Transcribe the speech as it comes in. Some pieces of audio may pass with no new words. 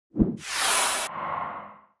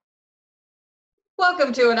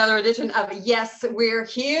Welcome to another edition of Yes, We're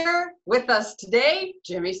Here. With us today,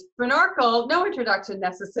 Jimmy Spanarkel. No introduction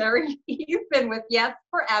necessary. You've been with Yes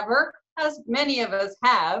forever, as many of us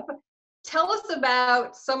have. Tell us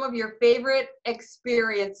about some of your favorite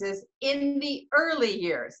experiences in the early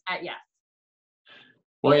years at Yes.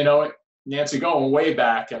 Well, you know, Nancy, going way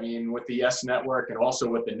back, I mean, with the Yes Network and also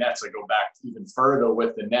with the Nets, I go back even further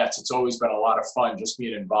with the Nets. It's always been a lot of fun just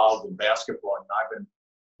being involved in basketball. And I've been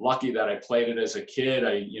lucky that I played it as a kid.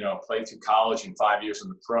 I, played through college and 5 years in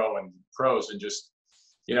the pros and just,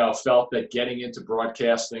 felt that getting into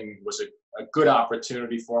broadcasting was a good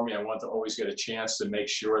opportunity for me. I wanted to always get a chance to make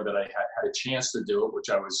sure that I had a chance to do it,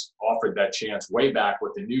 which I was offered that chance way back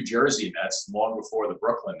with the New Jersey Nets, long before the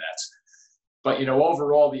Brooklyn Nets. But,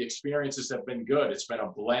 overall, the experiences have been good. It's been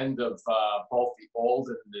a blend of both the old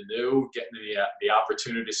and the new, getting the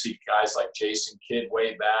opportunity to see guys like Jason Kidd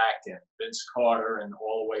way back and Vince Carter, and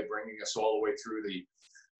all the way bringing us all the way through the,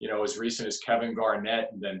 as recent as Kevin Garnett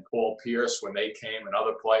and then Paul Pierce when they came, and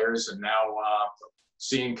other players. And now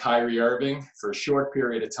seeing Kyrie Irving for a short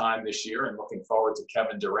period of time this year, and looking forward to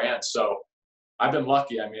Kevin Durant. So I've been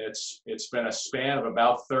lucky. I mean, it's been a span of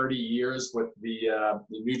about 30 years with the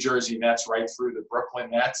New Jersey Nets right through the Brooklyn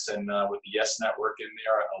Nets, and with the Yes Network in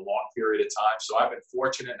there a long period of time. So I've been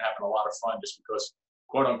fortunate and having a lot of fun just because,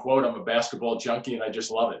 quote unquote, I'm a basketball junkie and I just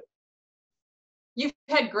love it. You've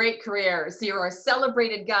had great careers. You're a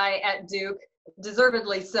celebrated guy at Duke,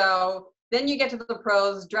 deservedly so. Then you get to the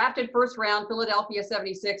pros, drafted first round, Philadelphia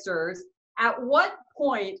 76ers. At what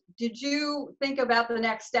point did you think about the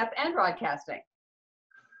next step and broadcasting?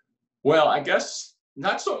 Well, I guess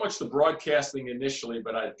not so much the broadcasting initially,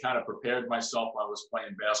 but I kind of prepared myself when I was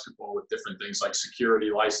playing basketball with different things like security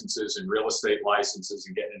licenses and real estate licenses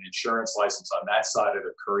and getting an insurance license on that side of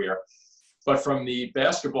the career. But from the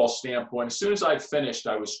basketball standpoint, as soon as I finished,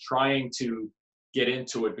 I was trying to get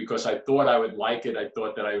into it because I thought I would like it. I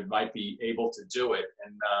thought that I might be able to do it.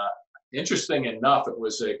 And interesting enough, it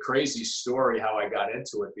was a crazy story how I got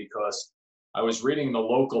into it, because I was reading the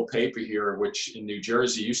local paper here, which in New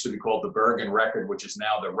Jersey used to be called the Bergen Record, which is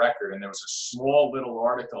now the Record. And there was a small little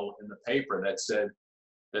article in the paper that said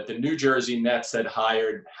that the New Jersey Nets had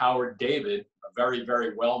hired Howard David, a very,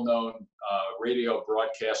 very well-known radio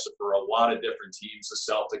broadcaster for a lot of different teams,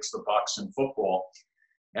 the Celtics, the Bucks, and football.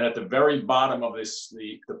 And at the very bottom of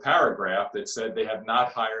the paragraph, that said they have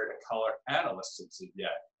not hired a color analyst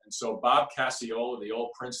yet. And so Bob Cacciola, the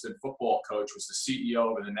old Princeton football coach, was the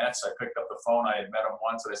CEO of the Nets. I picked up the phone. I had met him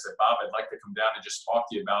once, and I said, Bob, I'd like to come down and just talk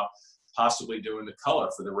to you about possibly doing the color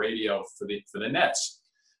for the radio for the Nets.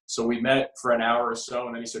 So we met for an hour or so,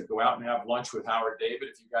 and then he said, go out and have lunch with Howard David.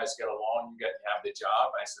 If you guys get along, you have the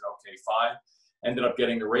job. I said, okay, fine. Ended up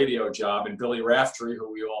getting the radio job, and Billy Raftery,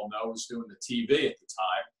 who we all know, was doing the TV at the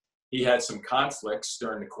time. He had some conflicts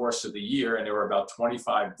during the course of the year, and there were about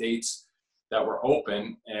 25 dates that were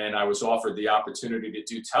open, and I was offered the opportunity to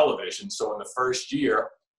do television. So in the first year,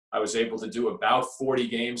 I was able to do about 40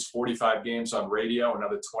 games, 45 games on radio,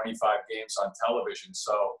 another 25 games on television.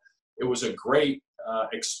 So it was a great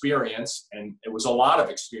experience, and it was a lot of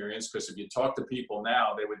experience, because if you talk to people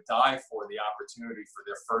now, they would die for the opportunity for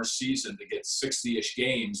their first season to get 60-ish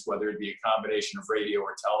games, whether it be a combination of radio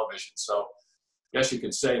or television. So I guess you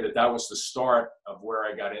could say that was the start of where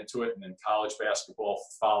I got into it, and then college basketball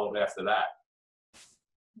followed after that.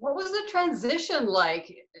 What was the transition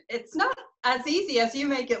like? It's not as easy as you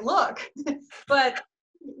make it look, but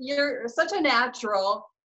you're such a natural.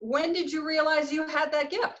 When did you realize you had that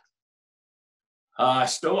gift? I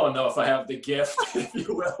still don't know if I have the gift, if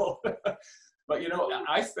you will. But,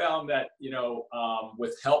 I found that,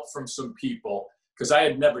 with help from some people, because I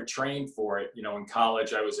had never trained for it. In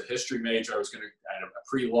college, I was a history major. I had a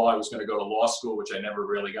pre-law. I was going to go to law school, which I never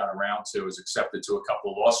really got around to. I was accepted to a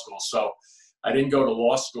couple of law schools. So I didn't go to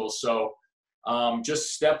law school. So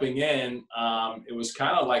just stepping in, it was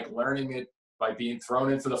kind of like learning it by being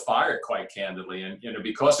thrown into the fire, quite candidly. And,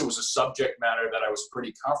 because it was a subject matter that I was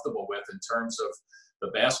pretty comfortable with in terms of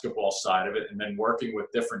the basketball side of it, and then working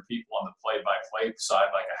with different people on the play-by-play side,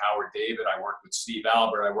 like a Howard David. I worked with Steve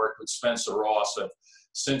Albert. I worked with Spencer Ross. I've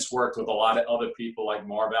since worked with a lot of other people like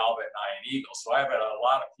Marv Albert and Ian Eagle. So I've had a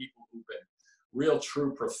lot of people who've been real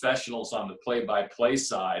true professionals on the play-by-play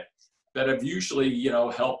side that have usually,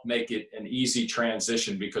 helped make it an easy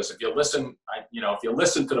transition. Because if you listen,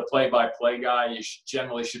 to the play-by-play guy, you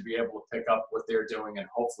generally should be able to pick up what they're doing and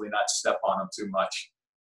hopefully not step on them too much.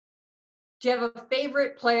 Do you have a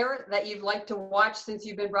favorite player that you'd like to watch since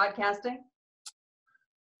you've been broadcasting?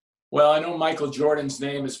 Well, I know Michael Jordan's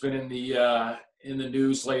name has been in the in the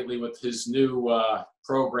news lately with his new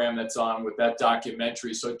program that's on with that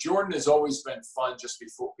documentary. So Jordan has always been fun just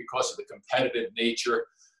because of the competitive nature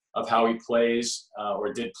of how he plays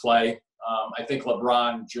or did play. I think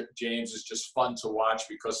LeBron James is just fun to watch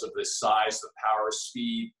because of his size, the power,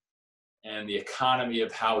 speed, and the economy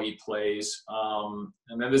of how he plays.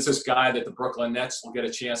 And then there's this guy that the Brooklyn Nets will get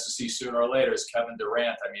a chance to see sooner or later, is Kevin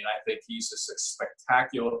Durant. I mean, I think he's a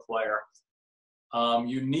spectacular player.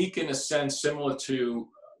 Unique in a sense, similar to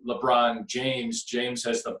LeBron James. James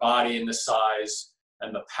has the body and the size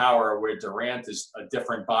and the power, where Durant is a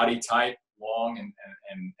different body type, long and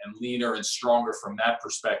leaner and stronger from that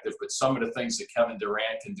perspective. But some of the things that Kevin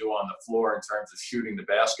Durant can do on the floor in terms of shooting the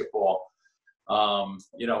basketball,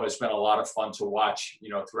 has been a lot of fun to watch,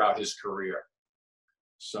 throughout his career.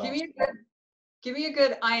 So give me a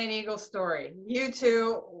good Iron Eagle story. You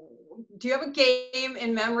two, do you have a game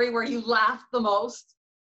in memory where you laughed the most?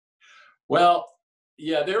 Well,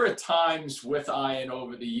 yeah, there are times with Ian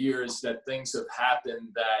over the years that things have happened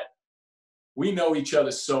that we know each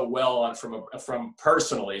other so well from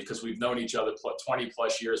personally, because we've known each other 20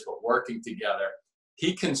 plus years, but working together,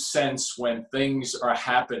 he can sense when things are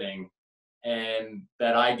happening and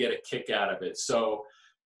that I get a kick out of it. So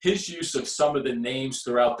his use of some of the names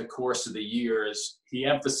throughout the course of the years, he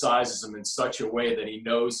emphasizes them in such a way that he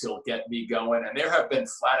knows he'll get me going. And there have been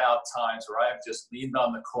flat out times where I've just leaned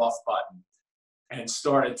on the cough button and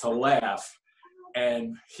started to laugh.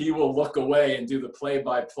 And he will look away and do the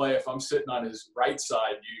play-by-play. If I'm sitting on his right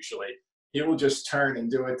side, usually, he will just turn and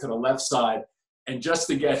do it to the left side. And just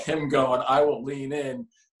to get him going, I will lean in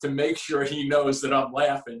to make sure he knows that I'm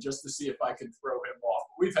laughing, just to see if I can throw him off.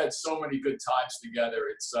 We've had so many good times together.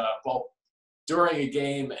 It's both during a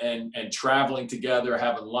game and traveling together,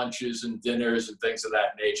 having lunches and dinners and things of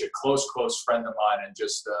that nature. Close friend of mine, and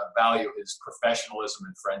just value his professionalism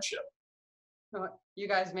and friendship. You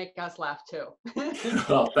guys make us laugh too.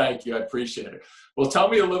 Well, thank you. I appreciate it. Well, tell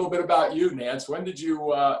me a little bit about you, Nance. When did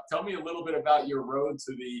you tell me a little bit about your road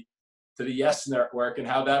to the Yes Network and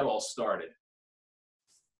how that all started?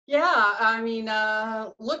 Yeah, I mean,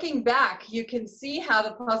 looking back, you can see how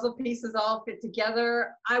the puzzle pieces all fit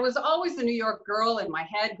together. I was always a New York girl in my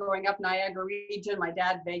head growing up Niagara region. My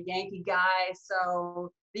dad, big Yankee guy.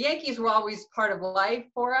 So the Yankees were always part of life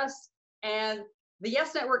for us. And the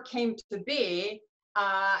Yes Network came to be,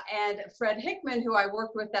 and Fred Hickman, who I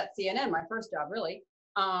worked with at CNN, my first job really,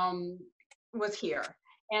 was here.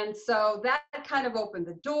 And so that kind of opened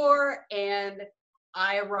the door, and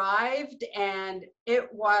I arrived, and it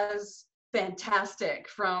was fantastic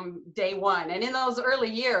from day one. And in those early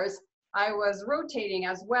years, I was rotating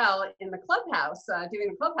as well in the clubhouse,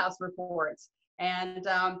 doing the clubhouse reports. And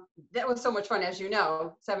that was so much fun, as you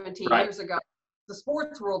know, 17 Right. years ago. The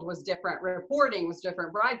sports world was different, reporting was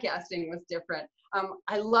different, broadcasting was different.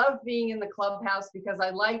 I love being in the clubhouse because I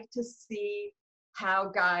like to see how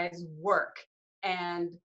guys work.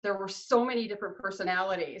 And there were so many different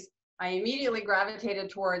personalities. I immediately gravitated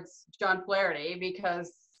towards John Flaherty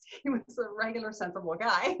because he was a regular, sensible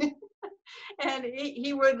guy. And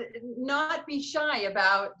he would not be shy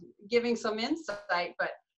about giving some insight,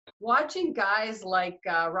 but watching guys like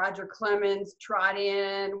Roger Clemens trot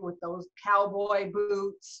in with those cowboy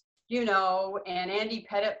boots, and Andy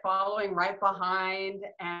Pettitte following right behind,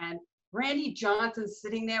 and Randy Johnson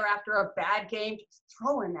sitting there after a bad game, just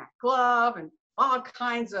throwing that glove and all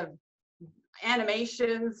kinds of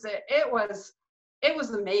animations. It was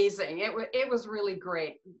amazing. It was really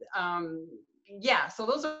great. Yeah, so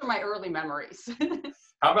those are my early memories.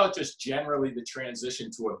 How about just generally the transition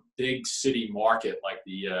to a big city market like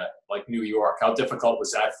New York? How difficult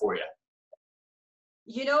was that for you?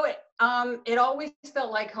 It always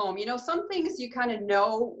felt like home. Some things you kind of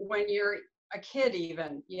know when you're a kid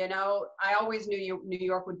even, I always knew New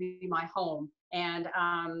York would be my home. And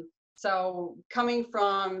so coming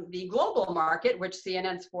from the global market, which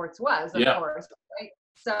CNN Sports was, of course, right?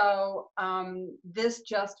 So this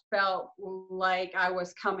just felt like I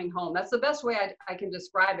was coming home. That's the best way I can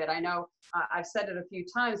describe it. I know I've said it a few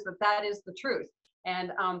times, but that is the truth.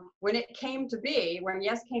 And when Yes came to be,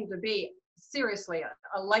 seriously,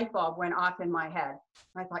 a light bulb went off in my head.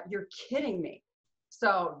 I thought, you're kidding me.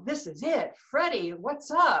 So this is it. Freddie,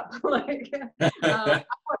 what's up? This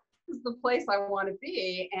is the place I want to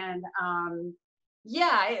be. And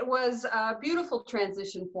yeah, it was a beautiful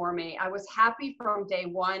transition for me. I was happy from day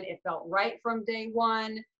one. It felt right from day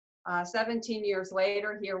one. 17 years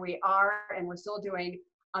later, here we are, and we're still doing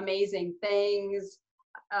amazing things.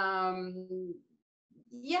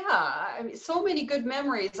 Yeah, I mean, so many good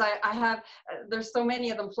memories. I have, there's so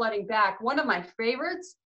many of them flooding back. One of my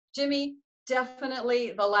favorites, Jimmy,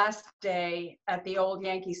 definitely the last day at the old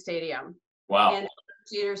Yankee Stadium. Wow. And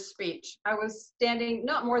Jeter's speech. I was standing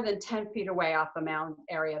not more than 10 feet away off the mound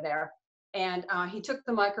area there. And he took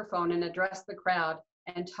the microphone and addressed the crowd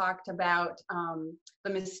and talked about the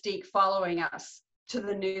mystique following us to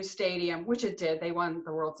the new stadium, which it did. They won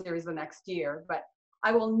the World Series the next year. But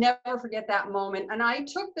I will never forget that moment. And I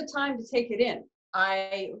took the time to take it in.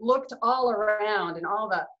 I looked all around and all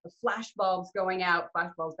the flash bulbs going out,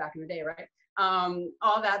 flash bulbs back in the day, right?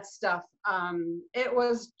 All that stuff. It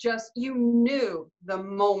was just, you knew the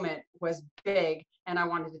moment was big, and I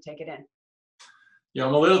wanted to take it in. You know,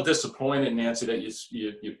 I'm a little disappointed, Nancy, that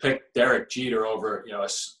you picked Derek Jeter over, you know,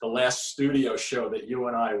 the last studio show that you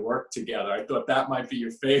and I worked together. I thought that might be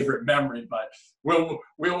your favorite memory, but we'll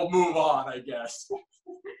move on, I guess.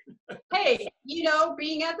 Hey, you know,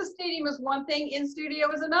 being at the stadium is one thing, in studio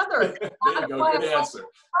is another. There you go, good answer.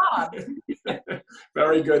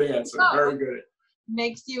 Very good answer, very good.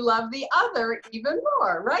 Makes you love the other even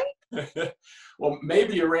more, right? Well,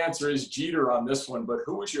 maybe your answer is Jeter on this one, but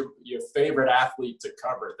who was your favorite athlete to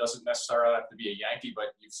cover? It doesn't necessarily have to be a Yankee, but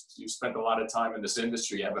you've spent a lot of time in this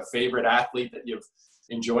industry. You have a favorite athlete that you've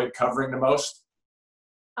enjoyed covering the most?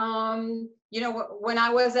 You know, when I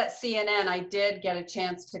was at CNN, I did get a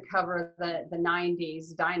chance to cover the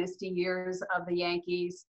 90s dynasty years of the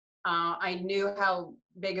Yankees. I knew how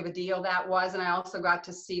big of a deal that was, and I also got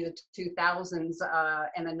to see the 2000s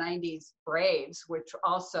and the 90s Braves, which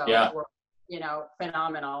also were, you know,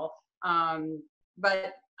 phenomenal.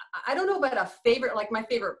 But I don't know about a favorite, like my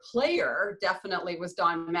favorite player definitely was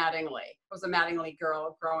Don Mattingly. I was a Mattingly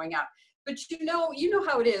girl growing up. But you know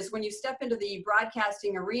how it is when you step into the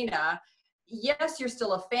broadcasting arena. Yes, you're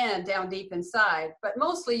still a fan down deep inside, but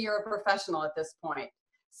mostly you're a professional at this point.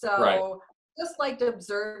 So just liked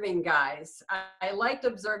observing guys. I liked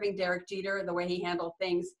observing Derek Jeter, the way he handled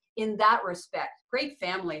things in that respect. Great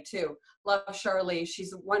family too. Love Charlie.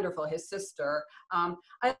 She's wonderful, his sister.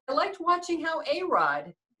 I liked watching how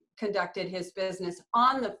A-Rod conducted his business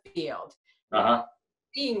on the field.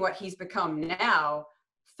 Seeing what he's become now,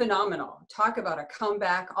 phenomenal. Talk about a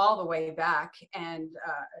comeback all the way back, and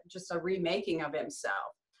just a remaking of himself.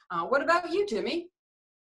 What about you, Jimmy?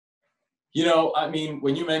 You know, I mean,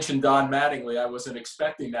 when you mentioned Don Mattingly, I wasn't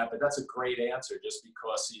expecting that, but that's a great answer just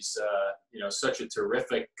because he's, you know, such a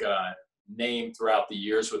terrific name throughout the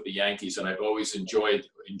years with the Yankees, and I've always enjoyed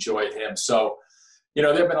him. So, you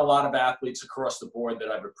know, there have been a lot of athletes across the board that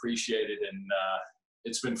I've appreciated, and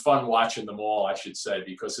it's been fun watching them all, I should say,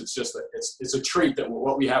 because it's just it's a treat that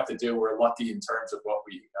what we have to do. We're lucky in terms of what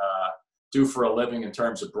we do for a living in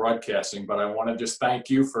terms of broadcasting. But I want to just thank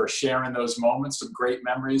you for sharing those moments, some great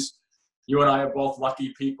memories. You and I are both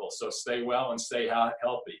lucky people, so stay well and stay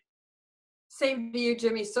healthy. Same to you,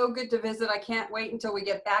 Jimmy. So good to visit. I can't wait until we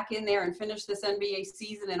get back in there and finish this NBA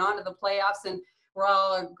season and on to the playoffs, and we're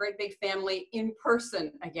all a great big family in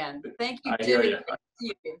person again. Thank you, Jimmy. I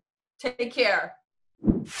hear you. Take care.